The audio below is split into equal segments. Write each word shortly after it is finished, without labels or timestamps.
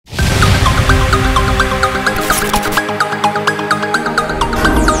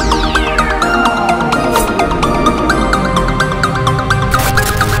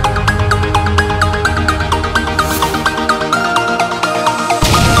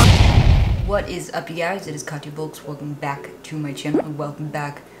What is up, you guys? It is KatiaBulks. Welcome back to my channel and welcome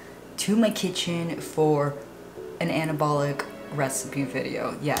back to my kitchen for an anabolic recipe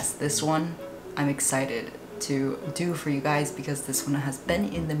video. Yes, this one I'm excited to do for you guys because this one has been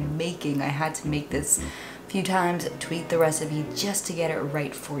in the making. I had to make this a few times, tweak the recipe just to get it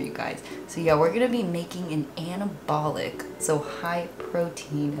right for you guys. So yeah, we're gonna be making an anabolic, so high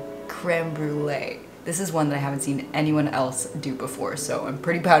protein creme brulee. This is one that I haven't seen anyone else do before, so I'm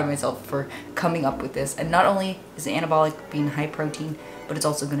pretty proud of myself for coming up with this. And not only is it anabolic being high protein, but it's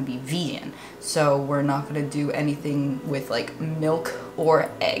also going to be vegan. So we're not going to do anything with like milk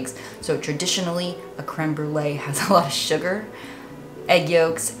or eggs. So traditionally, a creme brulee has a lot of sugar, egg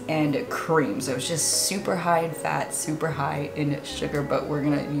yolks, and cream. So it's just super high in fat, super high in sugar, but we're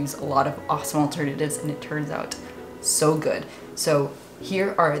going to use a lot of awesome alternatives and it turns out so good. So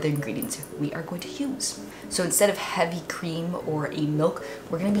here are the ingredients we are going to use. So instead of heavy cream or a milk,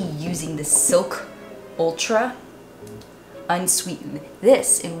 we're going to be using the Silk Ultra unsweetened.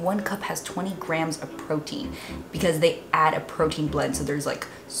 This in 1 cup has 20 grams of protein because they add a protein blend. So there's like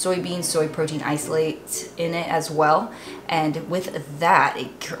soybean, soy protein isolate in it as well. And with that,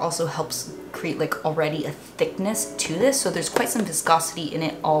 it also helps create like already a thickness to this. So there's quite some viscosity in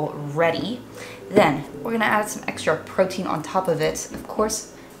it already. Then we're gonna add some extra protein on top of it. Of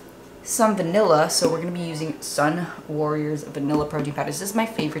course, some vanilla. So we're gonna be using Sun Warrior's vanilla protein powder. This is my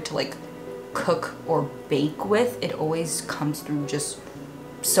favorite to like cook or bake with. It always comes through just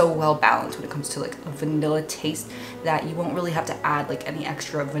so well balanced when it comes to like a vanilla taste that you won't really have to add like any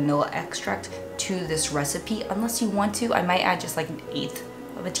extra vanilla extract to this recipe unless you want to. I might add just like 1/8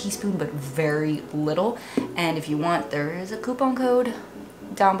 of a teaspoon, but very little. And if you want, there is a coupon code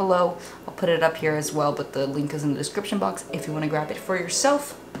down below. I'll put it up here as well, but the link is in the description box if you want to grab it for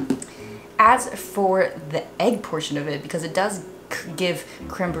yourself. As for the egg portion of it, because it does give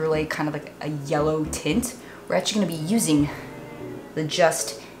creme brulee kind of like a yellow tint, we're actually going to be using the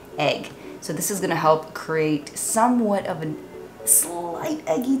Just egg. So this is going to help create somewhat of a slight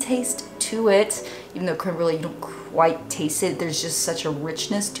eggy taste to it. Even though creme brulee, you don't quite taste it, there's just such a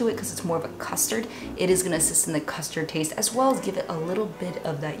richness to it because it's more of a custard. It is going to assist in the custard taste as well as give it a little bit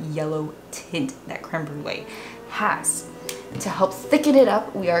of that yellow tint that creme brulee has. To help thicken it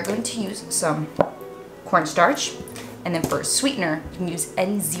up, we are going to use some cornstarch. And then for a sweetener, you can use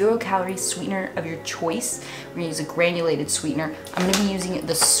any 0-calorie sweetener of your choice. We're gonna use a granulated sweetener. I'm gonna be using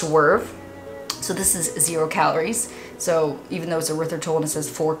the Swerve. So this is 0 calories. So even though it's erythritol and it says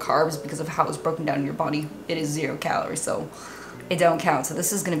 4 carbs, because of how it's broken down in your body, it is 0 calories. So it don't count. So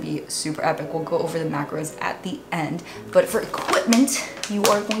this is gonna be super epic. We'll go over the macros at the end. But for equipment, you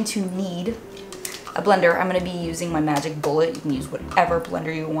are going to need a blender. I'm gonna be using my Magic Bullet. You can use whatever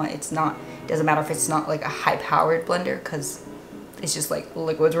blender you want. It doesn't matter if it's not like a high-powered blender because it's just like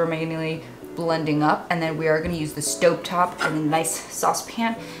liquids we're mainly blending up. And then we are gonna use the stovetop and a nice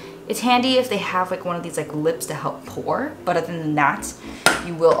saucepan. It's handy if they have like one of these like lips to help pour, but other than that,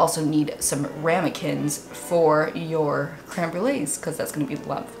 you will also need some ramekins for your creme brulees because that's gonna be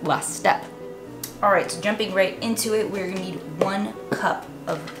the last step. All right, so jumping right into it, we're gonna need 1 cup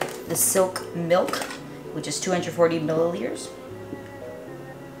of the Silk milk, which is 240 milliliters.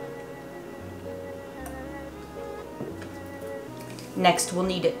 Next, we'll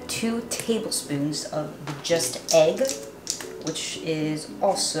need 2 tablespoons of the Just egg, which is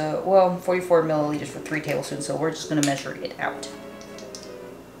also, well, 44 milliliters for 3 tablespoons, so we're just gonna measure it out.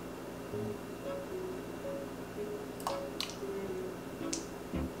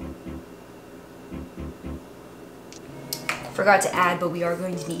 Forgot to add, but we are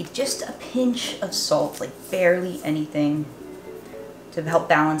going to need just a pinch of salt, like barely anything, to help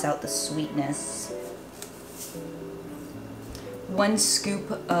balance out the sweetness. 1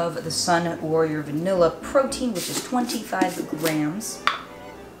 scoop of the Sun Warrior vanilla protein, which is 25 grams.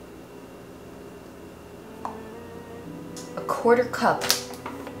 1/4 cup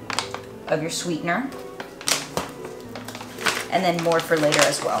of your sweetener, and then more for later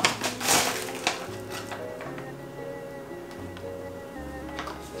as well.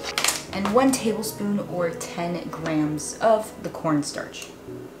 And 1 tablespoon or 10 grams of the cornstarch.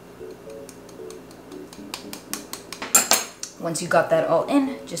 Once you got that all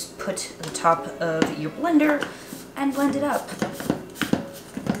in, just put the top of your blender and blend it up.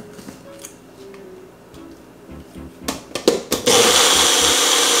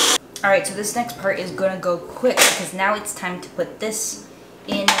 Alright, so this next part is gonna go quick because now it's time to put this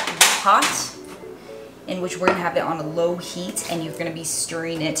in the pot, in which we're gonna have it on a low heat and you're gonna be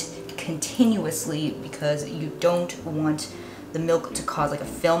stirring it continuously because you don't want the milk to cause like a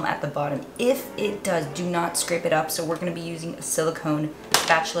film at the bottom. If it does, do not scrape it up. So we're gonna be using a silicone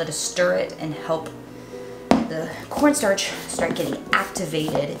spatula to stir it and help the cornstarch start getting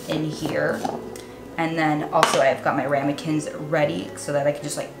activated in here. And then also I've got my ramekins ready so that I can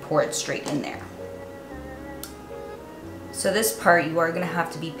just like pour it straight in there. So this part you are gonna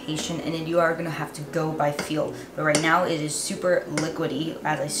have to be patient and then you are gonna have to go by feel. But right now it is super liquidy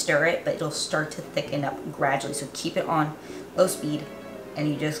as I stir it, but it'll start to thicken up gradually. So keep it on low speed and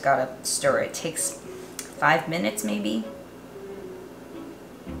you just gotta stir it. It takes 5 minutes maybe.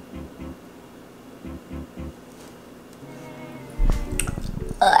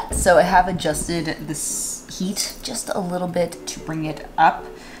 So I have adjusted this heat just a little bit to bring it up,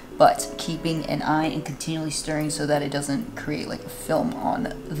 but keeping an eye and continually stirring so that it doesn't create like a film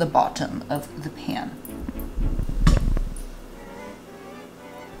on the bottom of the pan.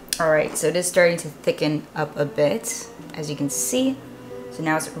 Alright, so it is starting to thicken up a bit, as you can see. So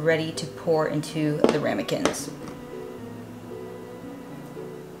now it's ready to pour into the ramekins.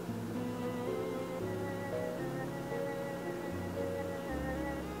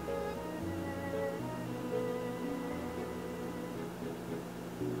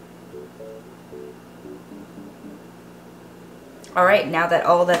 Alright, now that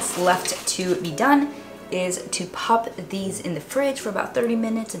all that's left to be done is to pop these in the fridge for about 30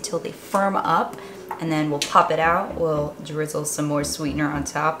 minutes until they firm up, and then we'll pop it out, we'll drizzle some more sweetener on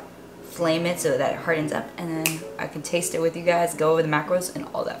top, flame it so that it hardens up, and then I can taste it with you guys, go over the macros and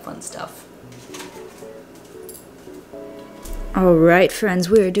all that fun stuff. Alright friends,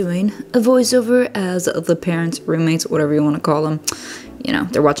 we are doing a voiceover as the parents, roommates, whatever you want to call them. You know,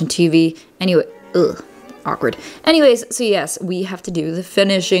 they're watching TV. Anyway, ugh. Awkward. Anyways, so yes, we have to do the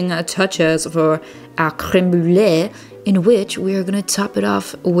finishing touches for our crème brûlée, in which we are going to top it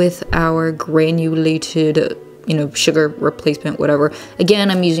off with our granulated, you know, sugar replacement, whatever.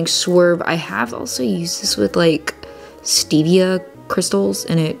 Again, I'm using Swerve. I have also used this with like stevia crystals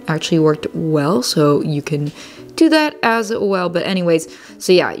and it actually worked well, so you can do that as well. But anyways,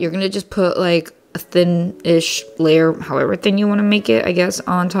 so yeah, you're going to just put like a thin-ish layer, however thin you want to make it, I guess,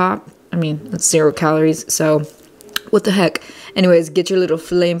 on top. I mean, it's 0 calories, so what the heck. Anyways, get your little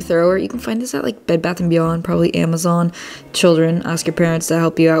flamethrower. You can find this at like Bed Bath & Beyond, probably Amazon. Children, ask your parents to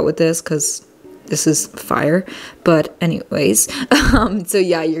help you out with this because this is fire. But anyways, so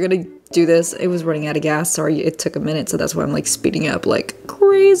yeah, you're gonna do this. It was running out of gas. Sorry, it took a minute, so that's why I'm like speeding up like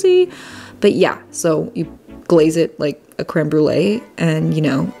crazy. But yeah, so you glaze it like a creme brulee and, you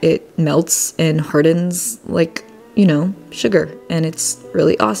know, it melts and hardens like, you know, sugar, and it's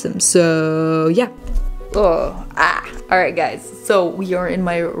really awesome. So yeah. Alright guys, so we are in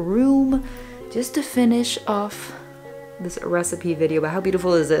my room just to finish off this recipe video. But how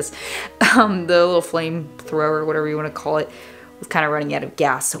beautiful is this? The little flamethrower, whatever you want to call it, was kind of running out of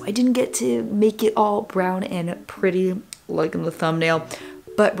gas, so I didn't get to make it all brown and pretty like in the thumbnail.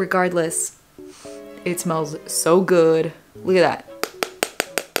 But regardless, it smells so good. Look at that.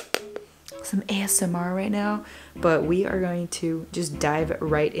 Some ASMR right now, but we are going to just dive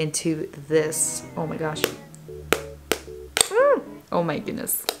right into this. Oh my gosh. Oh my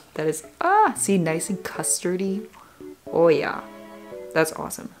goodness. That is, see, nice and custardy. Oh yeah. That's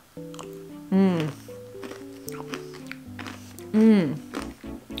awesome.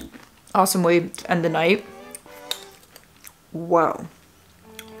 Awesome way to end the night. Wow.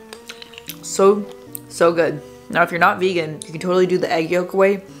 So good. Now if you're not vegan, you can totally do the egg yolk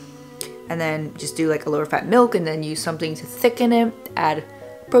way, and then just do like a lower fat milk and then use something to thicken it, add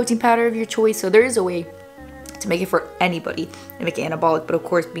protein powder of your choice. So there is a way to make it for anybody and make it anabolic, but of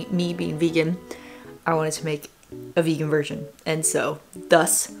course me being vegan, I wanted to make a vegan version, and so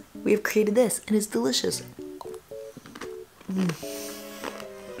thus we have created this, and it's delicious.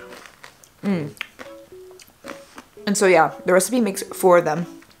 And so yeah, the recipe makes 4 of them.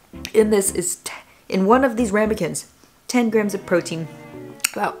 In this is, in one of these ramekins, 10 grams of protein,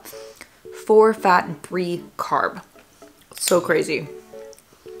 about 4 fat and 3 carb. So crazy.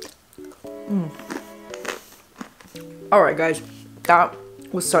 Alright guys, that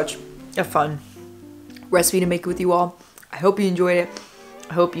was such a fun recipe to make with you all. I hope you enjoyed it.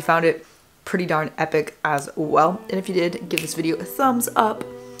 I hope you found it pretty darn epic as well. And if you did, give this video a thumbs up.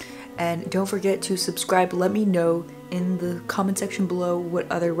 And don't forget to subscribe. Let me know in the comment section below what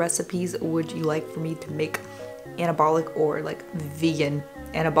other recipes would you like for me to make anabolic or like vegan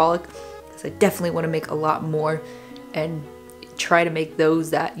anabolic, because I definitely want to make a lot more and try to make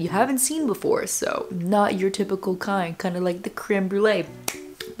those that you haven't seen before, so not your typical kind of like the creme brulee.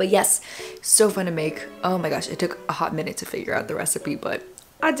 But yes, so fun to make. Oh my gosh, it took a hot minute to figure out the recipe, but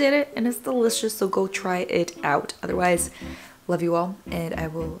I did it and it's delicious, so go try it out. Otherwise, Love you all, and I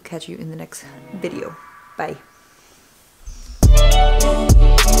will catch you in the next video. Bye.